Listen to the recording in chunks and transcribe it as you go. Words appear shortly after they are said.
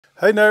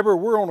Hey neighbor,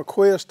 we're on a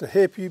quest to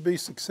help you be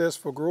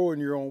successful growing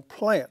your own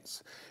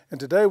plants. And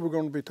today we're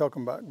going to be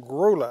talking about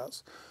grow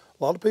lights.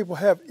 A lot of people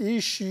have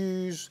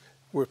issues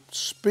with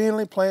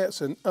spindly plants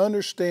and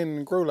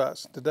understanding grow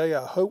lights. Today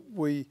I hope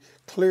we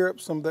clear up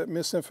some of that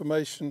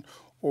misinformation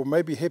or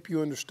maybe help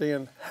you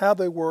understand how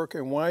they work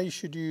and why you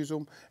should use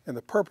them and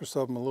the purpose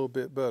of them a little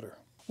bit better.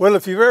 Well,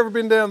 if you've ever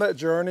been down that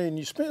journey and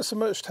you spent so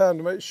much time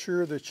to make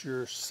sure that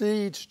your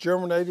seeds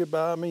germinated,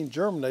 I mean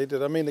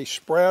they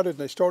sprouted and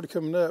they started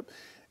coming up,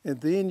 and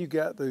then you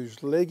got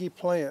those leggy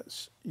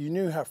plants, you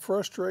knew how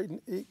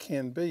frustrating it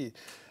can be.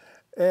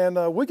 And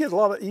we get a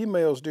lot of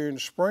emails during the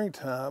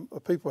springtime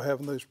of people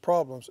having those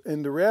problems.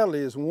 And the reality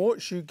is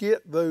once you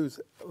get those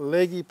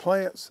leggy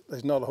plants,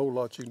 there's not a whole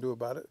lot you can do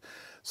about it.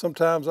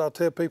 Sometimes I'll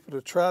tell people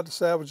to try to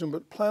salvage them,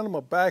 but plant them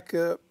a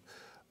backup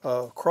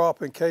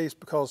crop in case,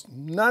 because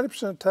 90%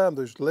 of the time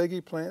those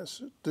leggy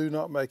plants do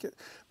not make it.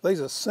 There's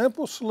a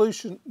simple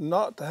solution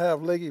not to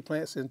have leggy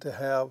plants and to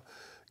have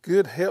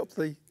good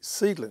healthy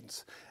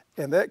seedlings,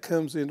 and that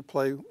comes into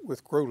play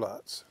with grow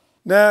lights.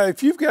 Now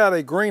if you've got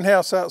a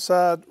greenhouse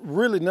outside,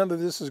 really none of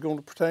this is going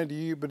to pertain to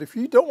you, but if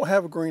you don't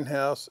have a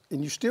greenhouse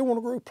and you still want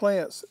to grow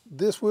plants,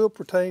 this will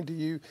pertain to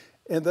you.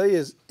 And there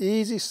is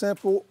easy,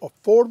 simple,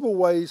 affordable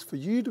ways for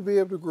you to be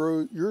able to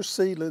grow your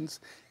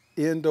seedlings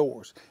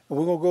indoors. And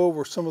we're going to go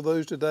over some of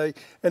those today.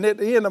 And at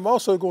the end, I'm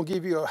also going to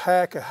give you a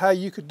hack of how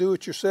you could do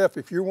it yourself.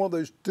 If you're one of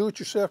those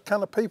do-it-yourself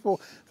kind of people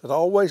that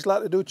always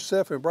like to do it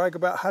yourself and brag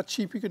about how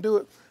cheap you can do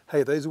it,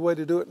 hey, there's a way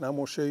to do it, and I'm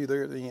going to show you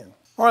there at the end.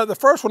 All right, the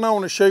first one I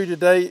want to show you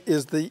today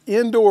is the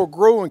indoor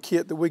growing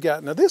kit that we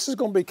got. Now this is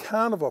going to be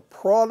kind of a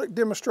product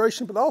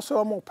demonstration, but also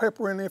I'm going to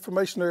pepper in the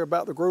information there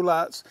about the grow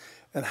lights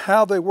and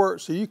how they work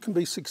so you can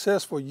be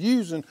successful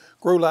using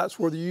grow lights,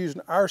 whether you're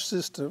using our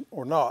system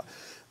or not.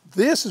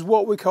 This is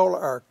what we call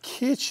our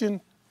kitchen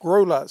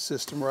grow light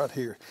system right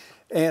here.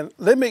 And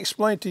let me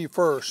explain to you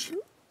first,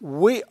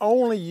 we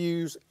only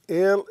use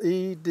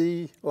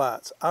LED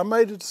lights. I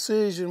made a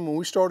decision when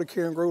we started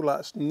carrying grow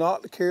lights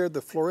not to carry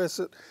the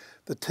fluorescent,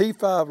 the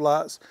T5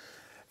 lights,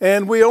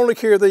 and we only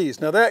carry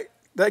these. Now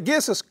that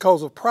gets us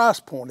because of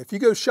price point. If you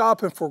go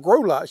shopping for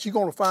grow lights, you're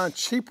going to find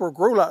cheaper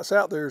grow lights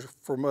out there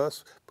from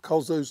us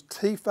because those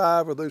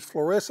T5 or those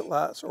fluorescent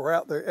lights are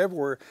out there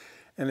everywhere,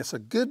 and it's a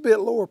good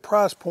bit lower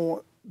price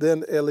point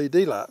than the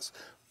LED lights.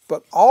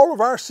 But all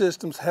of our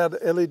systems have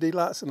the LED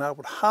lights, and I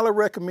would highly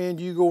recommend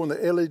you go in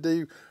the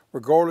LED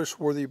regardless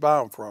where you buy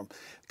them from.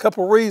 A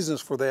couple reasons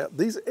for that.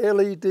 These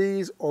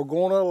LEDs are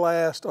going to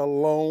last a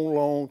long,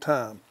 long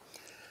time.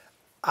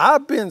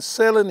 I've been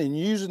selling and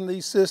using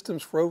these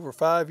systems for over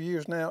 5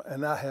 years now,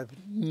 and I have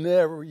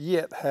never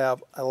yet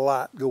have a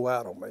light go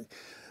out on me.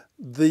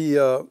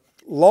 The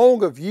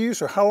long of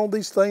use or how long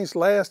these things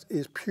last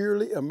is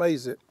purely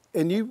amazing.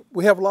 And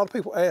we have a lot of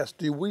people ask,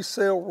 do we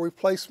sell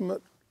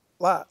replacement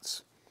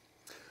lights?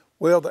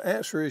 Well, the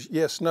answer is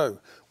yes, no.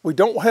 We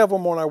don't have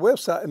them on our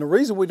website, and the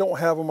reason we don't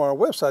have them on our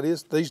website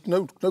is there's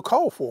no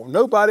call for them.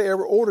 Nobody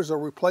ever orders a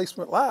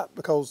replacement light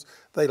because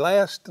they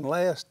last and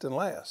last and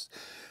last.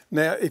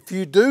 Now, if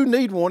you do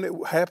need one, it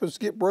happens to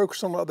get broke or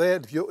something like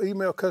that, if you'll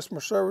email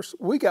customer service,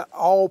 we got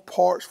all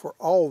parts for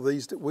all of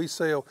these that we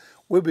sell.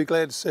 We'll be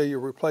glad to sell you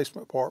a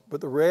replacement part. But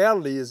the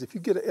reality is if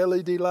you get an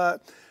LED light,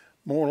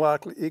 more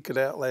likely it could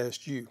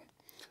outlast you.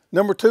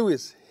 Number two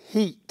is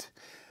heat.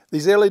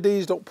 These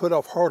LEDs don't put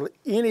off hardly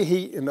any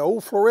heat, and the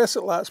old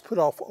fluorescent lights put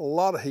off a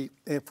lot of heat.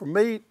 And for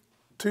me,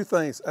 two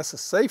things. That's a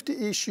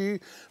safety issue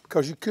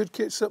because you could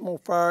catch something on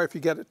fire if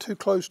you got it too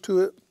close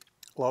to it.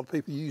 A lot of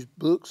people use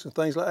books and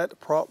things like that to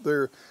prop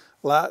their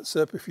lights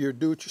up. If you're a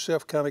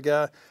do-it-yourself kind of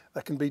guy,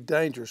 that can be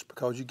dangerous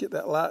because you get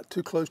that light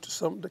too close to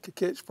something that could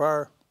catch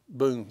fire,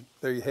 boom,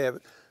 there you have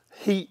it.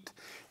 Heat.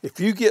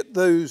 If you get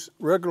those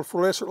regular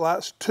fluorescent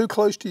lights too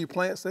close to your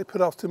plants, they put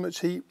off too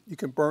much heat, you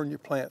can burn your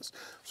plants.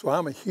 So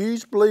I'm a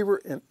huge believer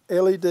in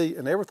LED,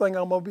 and everything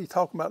I'm going to be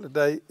talking about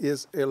today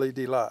is LED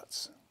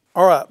lights.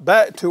 All right,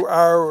 back to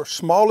our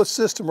smallest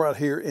system right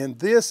here, and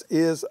this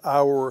is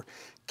our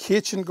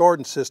kitchen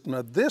garden system.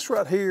 Now this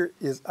right here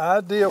is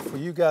ideal for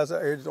you guys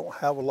out there that don't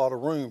have a lot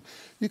of room.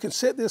 You can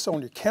set this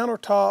on your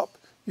countertop,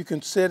 you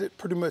can set it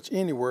pretty much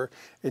anywhere,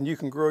 and you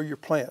can grow your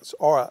plants.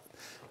 All right,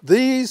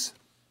 these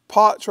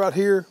pots right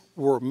here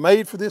were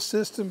made for this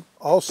system.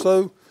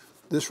 Also,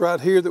 this right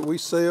here that we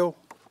sell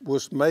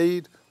was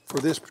made for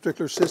this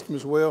particular system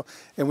as well.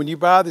 And when you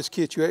buy this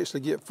kit, you actually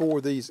get 4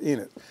 of these in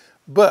it.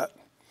 But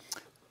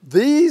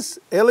these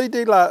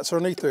LED lights are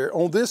underneath there.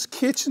 On this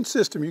kitchen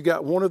system, you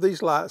got one of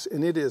these lights,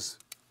 and it is,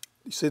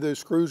 you see those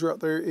screws right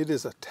there? It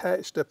is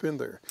attached up in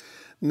there.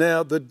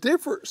 Now, the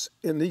difference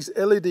in these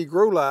LED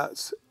grow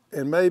lights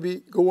and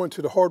maybe going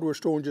to the hardware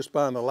store and just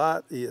buying the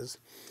light is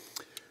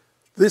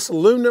this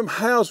aluminum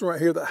housing right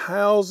here that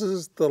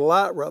houses the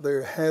light right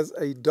there has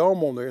a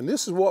dome on there. And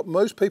this is what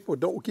most people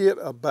don't get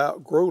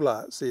about grow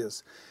lights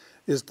is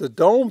the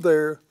dome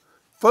there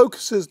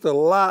focuses the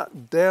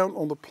light down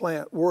on the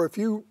plant, where if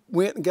you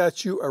went and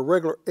got you a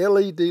regular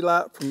LED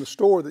light from the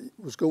store that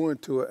was going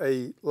to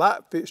a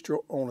light fixture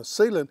on a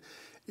ceiling,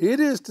 it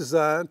is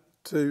designed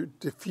to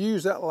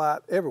diffuse that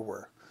light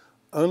everywhere.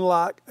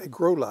 unlike a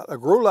grow light. A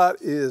grow light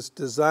is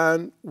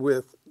designed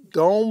with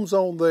domes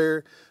on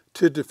there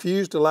to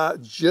diffuse the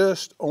light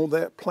just on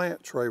that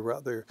plant tray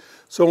right there.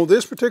 So on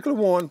this particular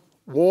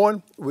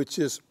one, which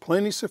is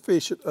plenty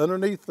sufficient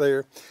underneath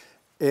there,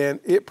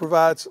 and it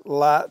provides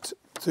light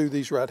to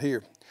these right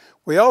here.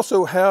 We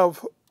also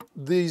have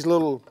these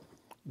little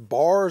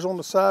bars on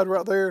the side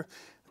right there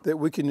that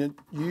we can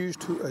use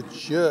to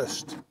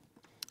adjust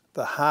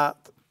the height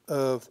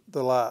of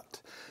the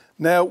light.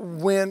 Now,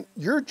 when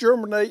you're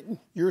germinating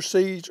your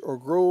seeds or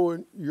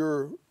growing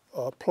your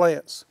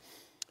plants,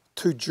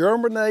 to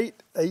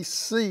germinate a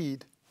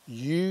seed,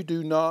 you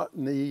do not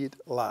need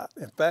light.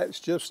 In fact, it's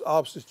just the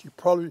opposite. You're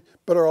probably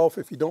better off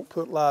if you don't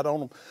put light on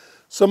them.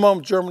 Some of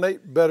them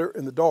germinate better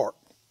in the dark.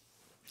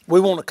 We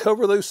want to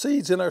cover those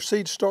seeds in our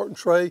seed starting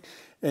tray.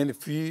 And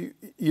if you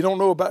don't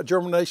know about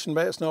germination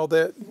mats and all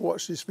that,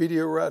 watch this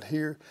video right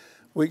here.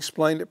 We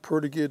explained it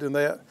pretty good in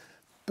that.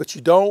 But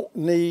you don't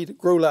need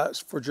grow lights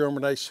for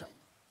germination.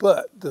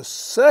 But the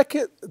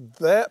second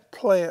that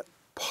plant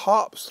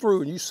pops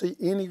through and you see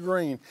any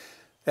green,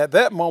 at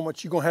that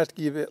moment, you're going to have to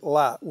give it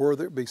light,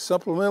 whether it be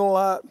supplemental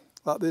light,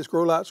 like this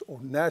grow lights,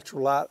 or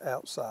natural light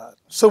outside.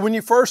 So when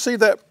you first see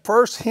that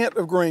first hint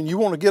of green, you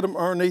want to get them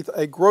underneath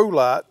a grow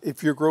light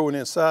if you're growing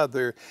inside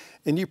there.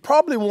 And you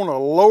probably want to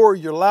lower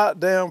your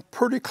light down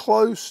pretty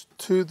close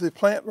to the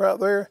plant right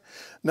there.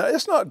 Now,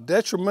 it's not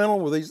detrimental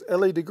with these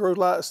LED grow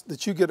lights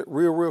that you get it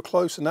real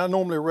close, and I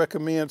normally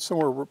recommend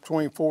somewhere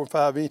between 4 and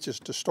 5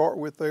 inches to start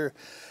with there.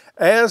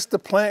 As the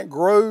plant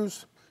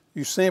grows,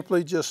 you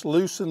simply just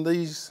loosen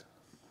these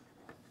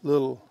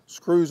little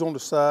screws on the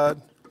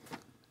side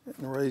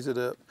and raise it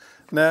up.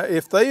 Now,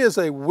 if there is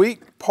a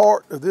weak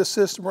part of this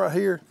system right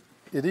here,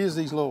 it is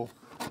these little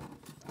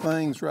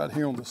things right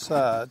here on the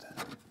side.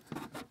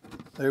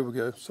 There we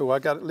go. So I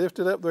got it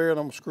lifted up there and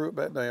I'm gonna screw it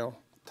back down,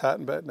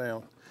 tighten back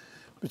down.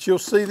 But you'll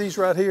see these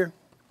right here.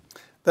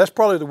 That's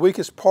probably the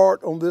weakest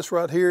part on this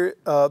right here.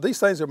 These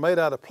things are made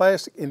out of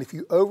plastic, and if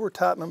you over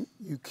tighten them,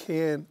 you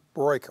can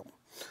break them.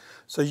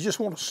 So you just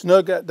want to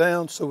snug that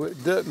down so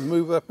it doesn't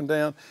move up and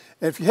down.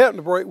 And if you happen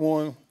to break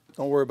one,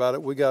 don't worry about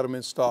it. We got them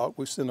in stock.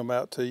 We send them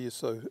out to you,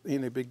 so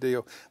ain't a big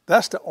deal.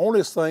 That's the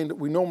only thing that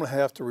we normally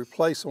have to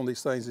replace on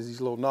these things is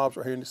these little knobs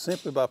right here, and it's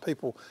simply by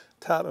people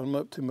tightening them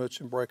up too much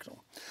and breaking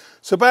them.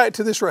 So back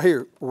to this right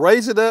here.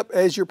 Raise it up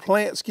as your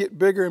plants get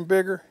bigger and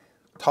bigger,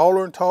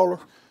 taller and taller.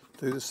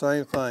 Do the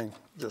same thing.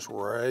 Just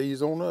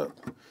raise on up.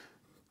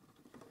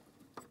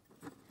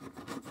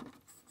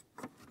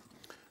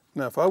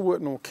 Now, if I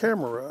wasn't on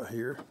camera right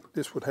here,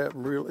 this would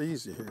happen real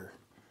easy here.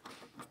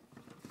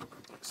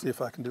 See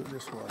if I can do it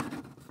this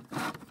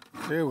way.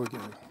 There we go.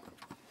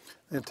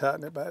 Then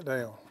tighten it back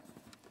down.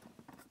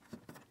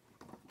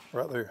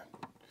 Right there.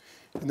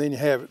 And then you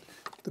have it.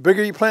 The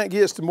bigger your plant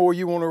gets, the more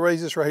you want to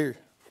raise this right here.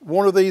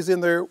 One of these in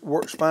there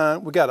works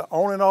fine. We got an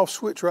on and off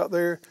switch right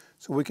there,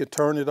 so we can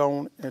turn it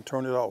on and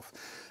turn it off.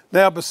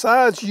 Now,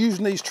 besides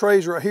using these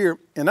trays right here,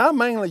 and I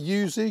mainly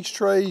use these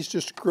trays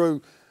just to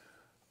grow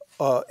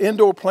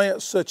indoor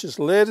plants such as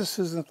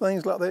lettuces and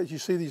things like that. You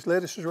see these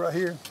lettuces right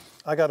here?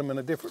 I got them in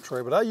a different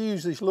tray, but I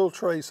use these little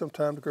trays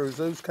sometimes to grow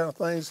those kind of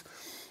things.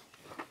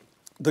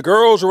 The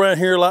girls around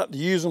here like to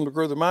use them to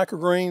grow the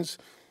microgreens.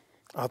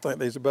 I think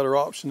there's a better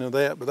option than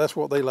that, but that's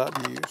what they like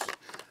to use.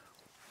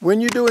 When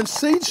you're doing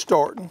seed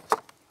starting,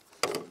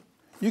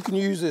 you can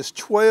use this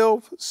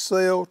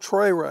 12-cell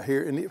tray right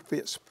here, and it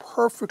fits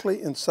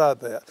perfectly inside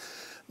that.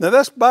 Now,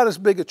 that's about as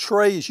big a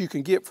tray as you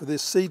can get for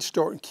this seed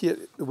starting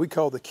kit that we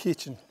call the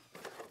kitchen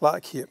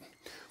light kit.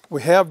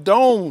 We have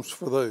domes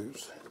for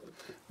those.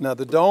 Now,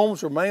 the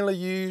domes are mainly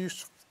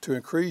used to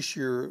increase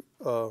your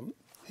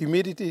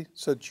humidity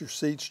so that your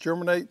seeds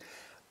germinate.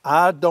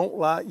 I don't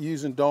like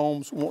using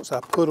domes once I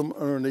put them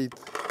underneath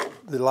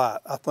the light.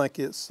 I think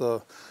it's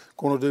going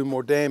to do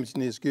more damage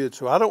than it's good.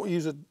 So I don't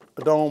use a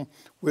dome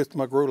with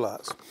my grow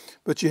lights.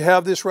 But you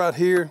have this right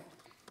here.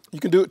 You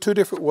can do it 2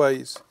 different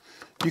ways.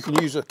 You can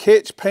use a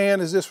catch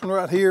pan as this one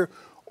right here,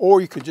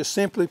 or you could just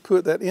simply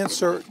put that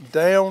insert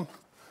down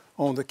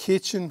on the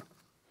kitchen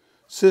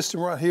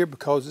system right here,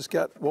 because it's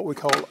got what we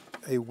call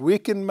a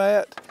wicking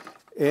mat,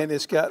 and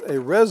it's got a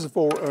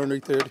reservoir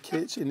underneath there to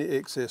catch any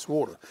excess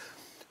water.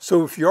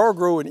 So if you are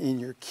growing in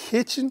your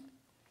kitchen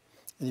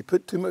and you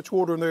put too much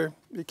water in there,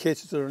 it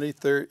catches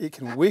underneath there. It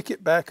can wick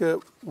it back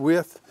up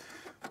with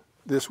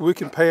this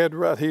wicking pad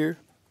right here.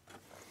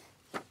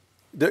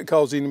 Doesn't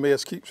cause any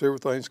mess, keeps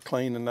everything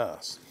clean and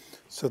nice.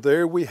 So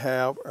there we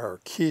have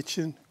our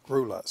kitchen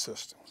grow light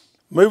system.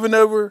 Moving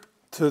over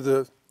to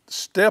the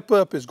step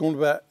up is going to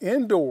be our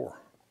indoor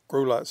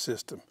grow light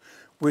system,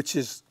 which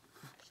is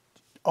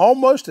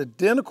almost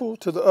identical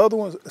to the other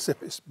ones,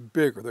 except it's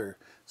bigger there.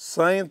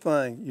 Same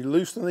thing. You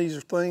loosen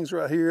these things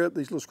right here up,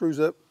 these little screws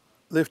up,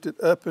 lift it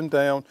up and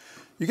down.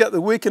 You got the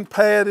wicking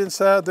pad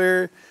inside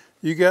there.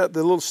 You got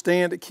the little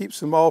stand that keeps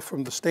them off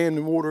from the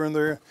standing water in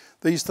there.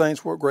 These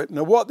things work great.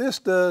 Now, what this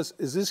does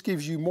is this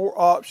gives you more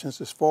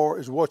options as far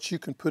as what you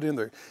can put in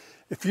there.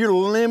 If you're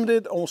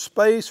limited on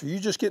space or you're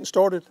just getting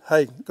started,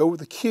 hey, go with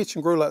the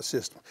kitchen grow light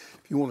system.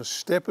 If you want to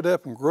step it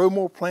up and grow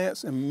more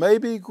plants and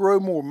maybe grow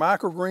more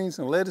microgreens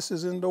and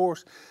lettuces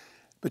indoors,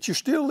 but you're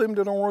still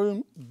limited on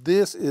room,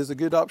 this is a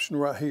good option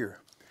right here.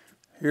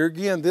 Here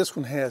again, this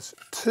one has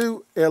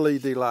 2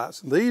 LED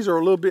lights. And these are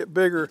a little bit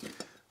bigger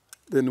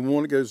than the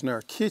one that goes in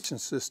our kitchen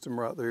system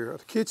right there.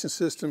 The kitchen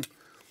system,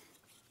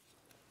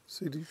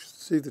 see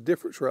the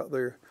difference right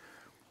there?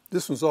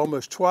 This one's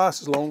almost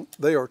twice as long.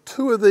 There are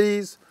 2 of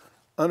these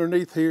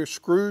underneath here,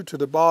 screwed to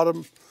the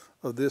bottom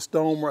of this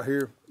dome right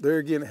here. There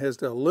again, it has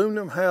the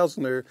aluminum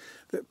housing there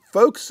that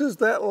focuses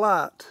that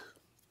light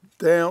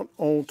down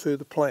onto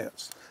the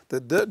plants,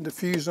 that doesn't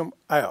diffuse them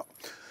out.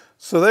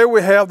 So there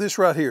we have this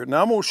right here.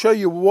 Now I'm gonna show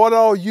you what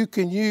all you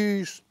can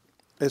use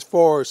as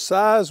far as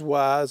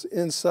size-wise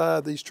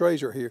inside these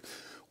trays right here.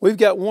 We've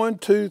got 1,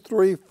 2,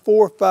 3,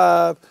 4,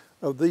 5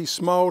 of these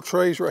small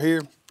trays right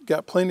here.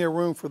 Got plenty of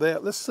room for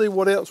that. Let's see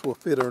what else will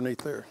fit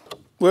underneath there.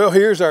 Well,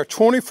 here's our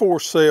 24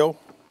 cell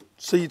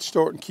seed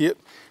starting kit,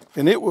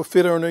 and it will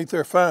fit underneath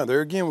there fine.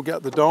 There again, we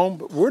got the dome,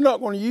 but we're not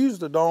going to use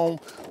the dome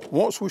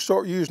once we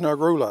start using our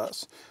grow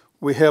lights.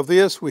 We have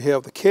this, we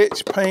have the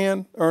catch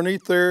pan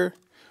underneath there,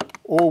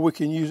 or we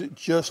can use it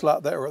just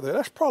like that right there.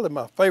 That's probably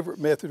my favorite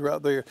method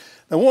right there.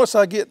 Now, once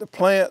I get the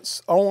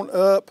plants on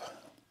up,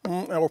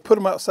 I'll put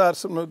them outside.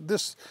 Something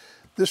this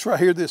right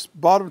here, this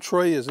bottom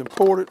tray is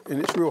important and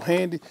it's real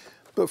handy.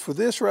 But for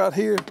this right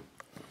here,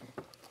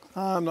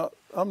 I'm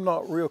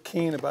not real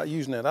keen about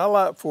using that. I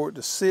like for it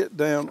to sit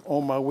down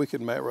on my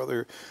wicked mat right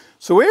there.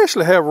 So we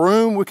actually have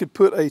room. We could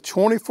put a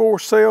 24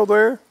 cell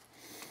there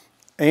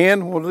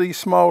and one of these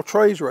small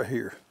trays right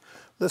here.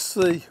 Let's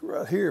see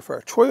right here if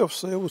our 12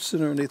 cell would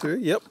sit underneath there.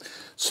 Yep.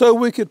 So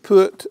we could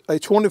put a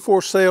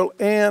 24 cell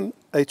and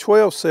a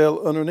 12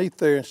 cell underneath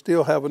there and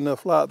still have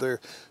enough light there.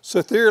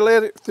 So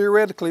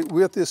theoretically,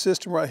 with this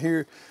system right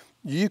here,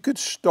 you could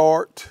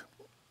start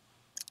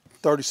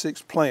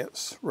 36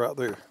 plants right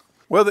there.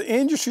 Well, the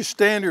industry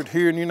standard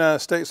here in the United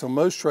States on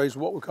most trays is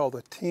what we call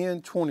the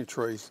 10-20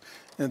 trays.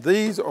 And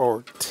these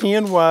are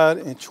 10 wide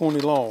and 20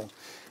 long.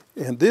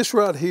 And this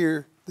right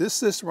here, this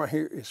system right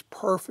here is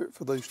perfect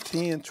for those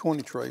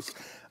 10-20 trays.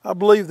 I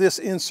believe this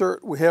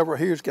insert we have right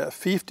here has got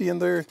 50 in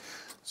there.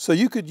 So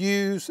you could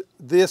use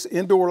this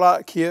indoor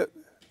light kit,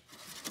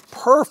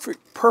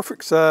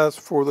 perfect size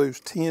for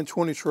those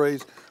 10-20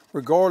 trays,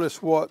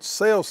 regardless what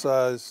cell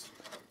size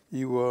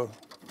you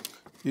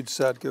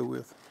decide to go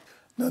with.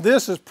 Now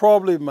this is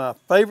probably my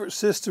favorite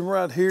system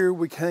right here.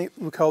 We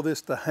call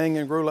this the hang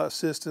and grow light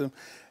system,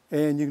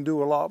 and you can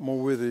do a lot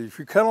more with it. If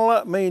you're kind of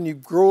like me and you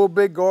grow a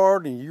big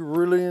garden and you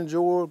really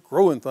enjoy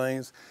growing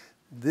things,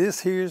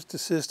 this here's the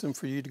system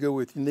for you to go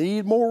with. You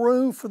need more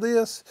room for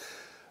this,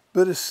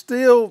 but it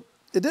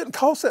didn't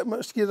cost that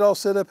much to get it all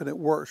set up, and it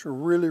works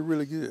really,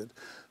 really good.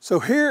 So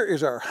here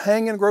is our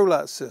hang and grow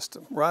light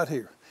system right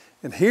here.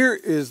 And here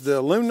is the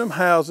aluminum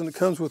housing that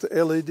comes with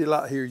the LED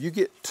light here. You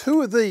get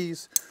 2 of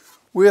these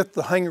with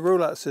the hang and grow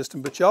light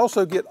system, but you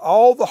also get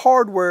all the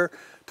hardware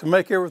to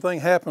make everything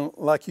happen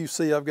like you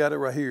see I've got it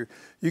right here.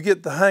 You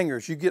get the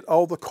hangers, you get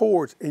all the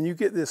cords, and you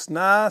get this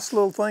nice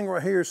little thing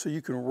right here so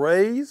you can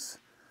raise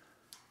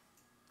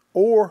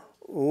or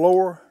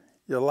lower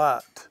your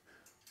light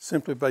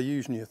simply by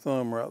using your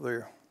thumb right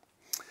there.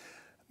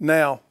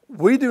 Now,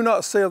 we do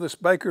not sell this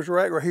baker's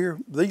rack right here.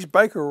 These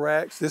baker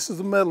racks, this is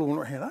the metal one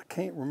right here. I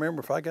can't remember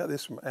if I got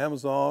this from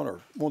Amazon or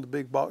one of the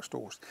big box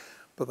stores,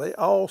 but they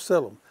all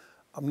sell them.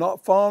 I'm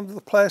not fond of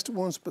the plastic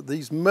ones, but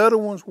these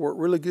metal ones work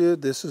really good.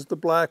 This is the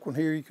black one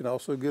here. You can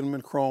also get them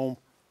in chrome.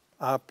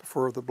 I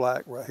prefer the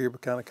black right here,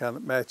 but kind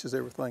of matches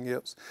everything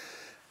else.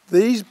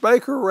 These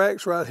baker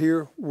racks right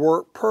here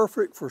work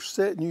perfect for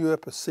setting you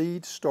up a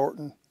seed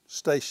starting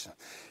station.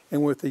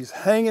 And with these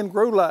hang and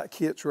grow light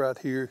kits right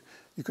here,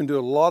 you can do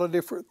a lot of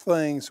different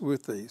things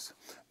with these.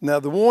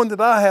 Now the one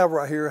that I have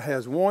right here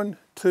has 1,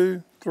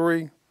 2,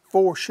 3,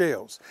 4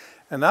 shelves.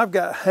 And I've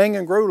got hang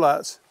and grow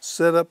lights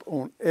set up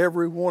on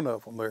every one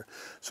of them there.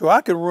 So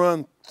I can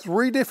run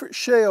 3 different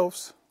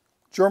shelves,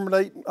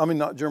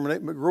 not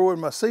germinate, but growing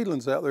my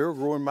seedlings out there, or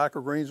growing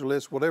microgreens or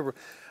lettuce, whatever.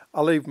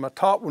 I leave my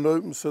top one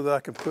open so that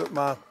I can put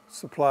my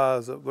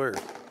supplies up there.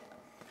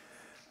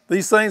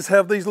 These things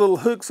have these little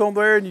hooks on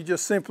there, and you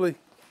just simply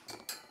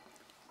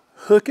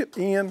hook it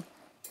in.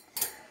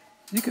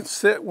 You can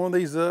set one of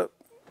these up,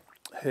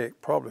 heck,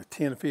 probably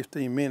 10 to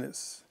 15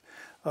 minutes.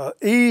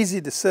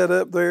 Easy to set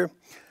up there.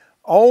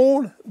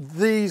 On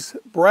these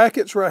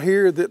brackets right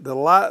here that the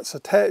light's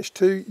attached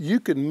to, you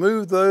can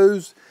move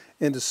those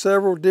into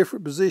several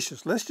different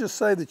positions. Let's just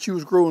say that you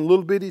was growing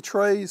little bitty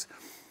trays.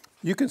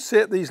 You can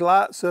set these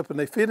lights up and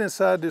they fit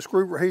inside this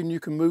group right here, and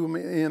you can move them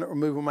in or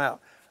move them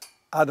out.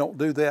 I don't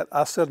do that.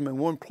 I set them in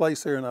one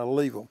place there and I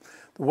leave them.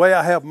 The way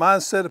I have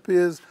mine set up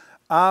is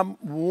I'm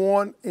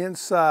one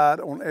inside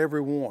on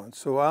every one.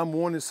 So I'm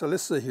one inside.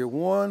 Let's see here.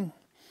 1,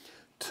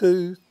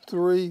 2,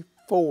 3,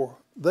 4.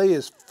 There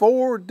is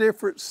 4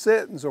 different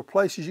settings or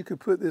places you could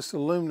put this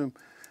aluminum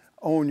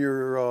on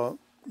your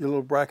your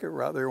little bracket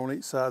right there on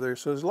each side there.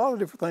 So there's a lot of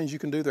different things you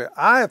can do there.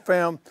 I have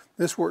found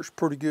this works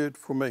pretty good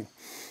for me.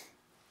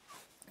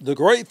 The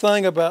great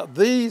thing about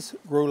these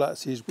grow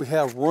lights is we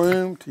have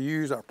room to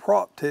use our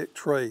PropTech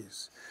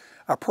trays.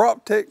 Our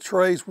PropTech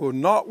trays will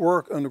not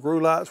work on the grow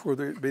lights,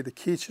 whether it be the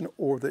kitchen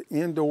or the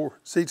indoor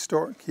seed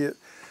starting kit.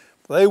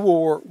 They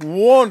will work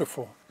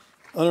wonderful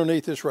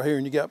underneath this right here,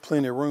 and you got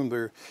plenty of room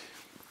there.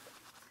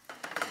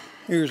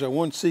 Here's a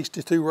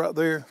 162 right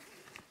there.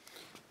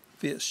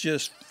 Fits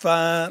just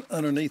fine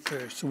underneath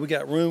there. So we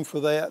got room for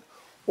that.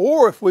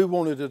 Or if we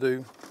wanted to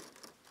do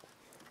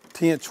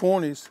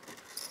 1020s,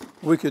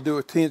 we could do a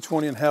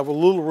 1020 and have a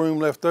little room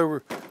left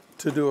over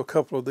to do a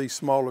couple of these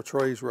smaller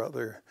trays right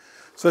there.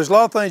 So there's a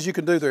lot of things you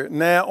can do there.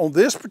 Now on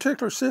this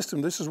particular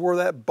system, this is where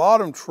that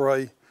bottom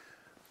tray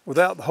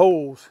without the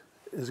holes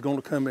is going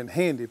to come in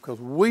handy, because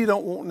we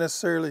don't want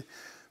necessarily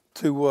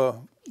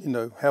to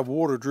have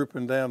water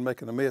dripping down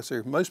making a mess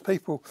here. Most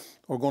people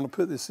are going to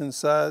put this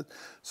inside.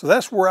 So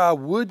that's where I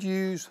would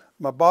use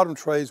my bottom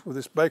trays with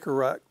this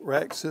baker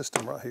rack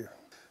system right here.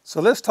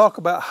 So let's talk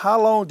about how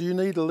long do you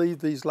need to leave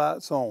these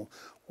lights on.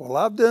 Well,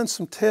 I've done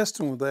some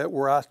testing with that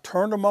where I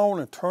turned them on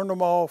and turned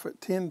them off at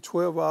 10 to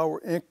 12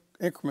 hour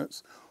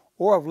increments,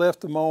 or I've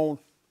left them on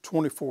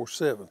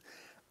 24/7.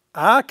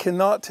 I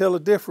cannot tell the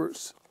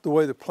difference the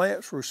way the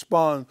plants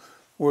respond,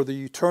 whether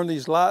you turn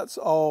these lights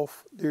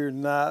off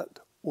during the night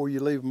or you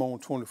leave them on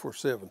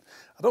 24/7.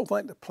 I don't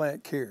think the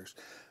plant cares.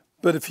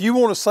 But if you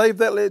want to save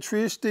that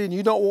electricity and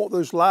you don't want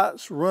those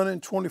lights running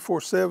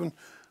 24/7,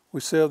 we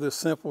sell this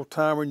simple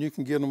timer, and you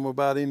can get them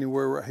about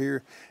anywhere right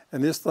here.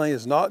 And this thing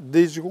is not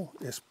digital,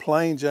 it's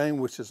plain Jane,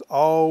 which is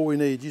all we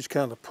need. You just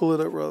kind of pull it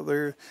up right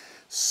there,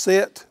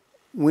 set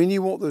when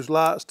you want those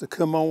lights to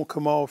come on,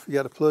 come off. You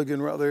got a plug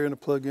in right there and a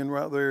plug in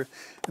right there,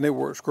 and it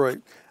works great.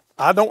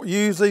 I don't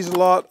use these a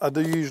lot. I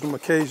do use them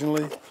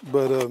occasionally,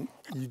 but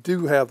you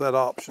do have that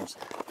options.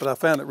 But I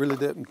found it really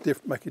didn't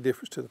make a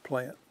difference to the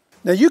plant.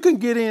 Now you can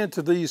get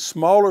into these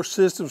smaller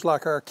systems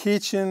like our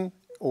kitchen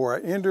or our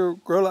indoor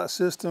grow light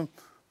system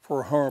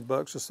for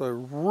 $100 or so.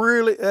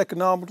 Really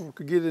economical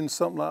to get into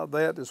something like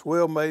that that's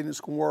well made and it's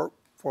going to work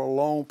for a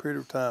long period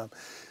of time.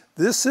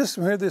 This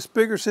system here, this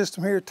bigger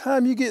system here,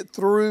 time you get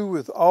through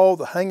with all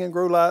the hanging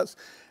grow lights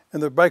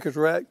and the baker's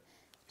rack,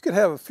 you could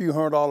have a few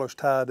 $100s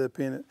tied up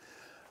in it.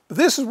 But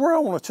this is where I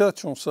want to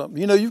touch on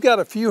something. You know, you've got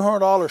a few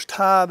 $100s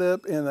tied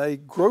up in a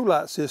grow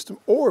light system,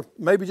 or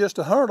maybe just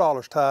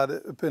 $100 tied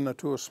up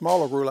into a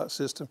smaller grow light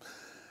system.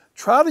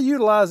 Try to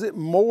utilize it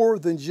more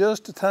than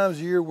just the times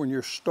of year when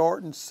you're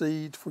starting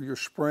seeds for your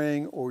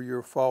spring or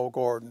your fall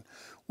garden.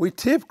 We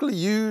typically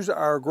use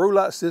our grow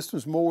light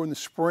systems more in the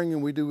spring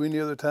than we do any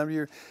other time of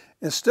year.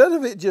 Instead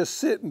of it just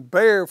sitting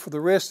bare for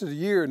the rest of the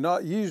year and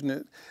not using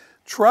it,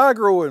 try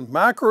growing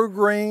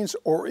microgreens,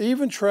 or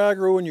even try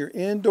growing your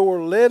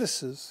indoor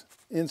lettuces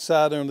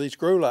inside under these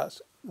grow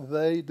lights.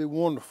 They do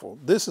wonderful.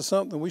 This is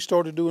something we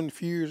started doing a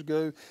few years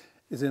ago,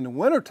 is in the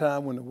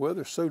wintertime when the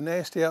weather's so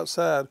nasty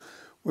outside,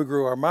 we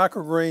grow our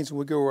microgreens and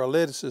we grow our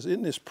lettuces.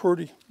 Isn't this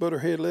pretty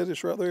butterhead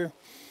lettuce right there?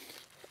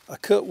 I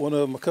cut one of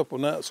them a couple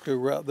of nights ago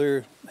right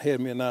there, had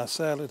me a nice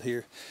salad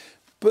here.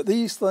 But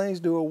these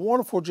things do a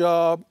wonderful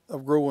job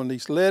of growing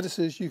these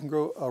lettuces. You can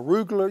grow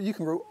arugula, you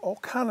can grow all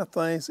kinds of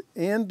things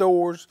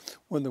indoors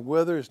when the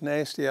weather is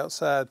nasty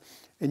outside.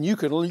 And you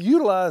can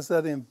utilize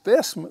that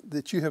investment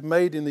that you have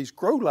made in these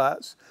grow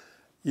lights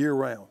year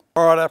round.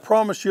 All right, I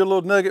promise you a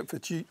little nugget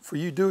for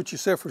you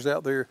do-it-yourselfers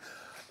out there.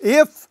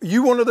 If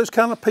you're one of those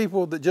kind of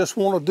people that just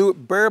want to do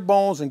it bare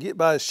bones and get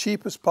by as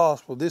cheap as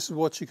possible, this is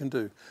what you can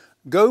do.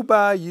 Go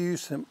buy you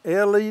some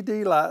LED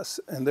lights,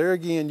 and there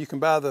again, you can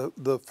buy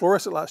the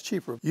fluorescent lights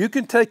cheaper. You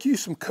can take you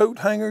some coat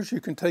hangers, you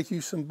can take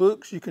you some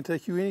books, you can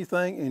take you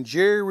anything and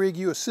jerry rig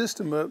you a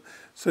system up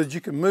so that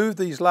you can move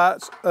these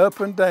lights up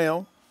and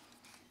down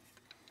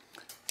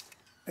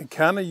and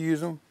kind of use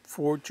them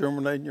for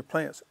germinating your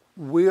plants.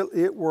 Will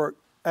it work?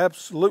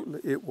 Absolutely,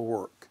 it will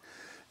work.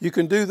 You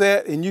can do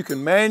that, and you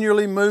can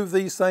manually move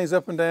these things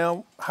up and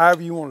down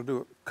however you want to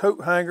do it.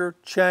 Coat hanger,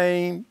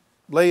 chain,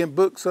 laying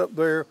books up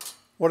there,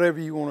 whatever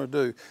you want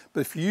to do. But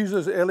if you use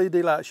those LED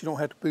lights, you don't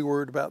have to be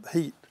worried about the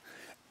heat.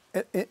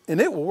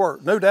 And it will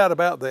work, no doubt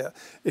about that.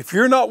 If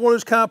you're not one of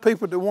those kind of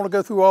people that want to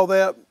go through all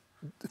that,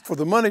 for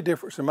the money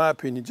difference, in my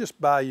opinion, just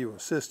buy you a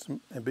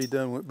system and be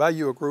done with it. Buy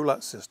you a grow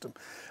light system.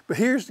 But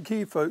here's the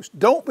key, folks.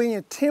 Don't be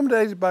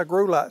intimidated by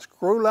grow lights.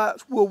 Grow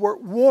lights will work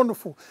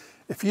wonderful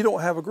if you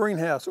don't have a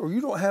greenhouse or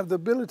you don't have the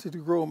ability to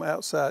grow them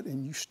outside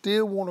and you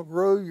still want to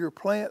grow your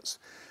plants.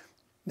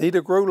 Need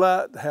a grow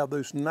light to have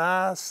those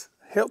nice,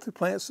 healthy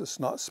plants that's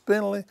not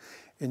spindly,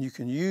 and you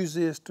can use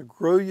this to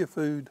grow your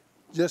food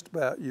just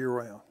about year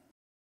round.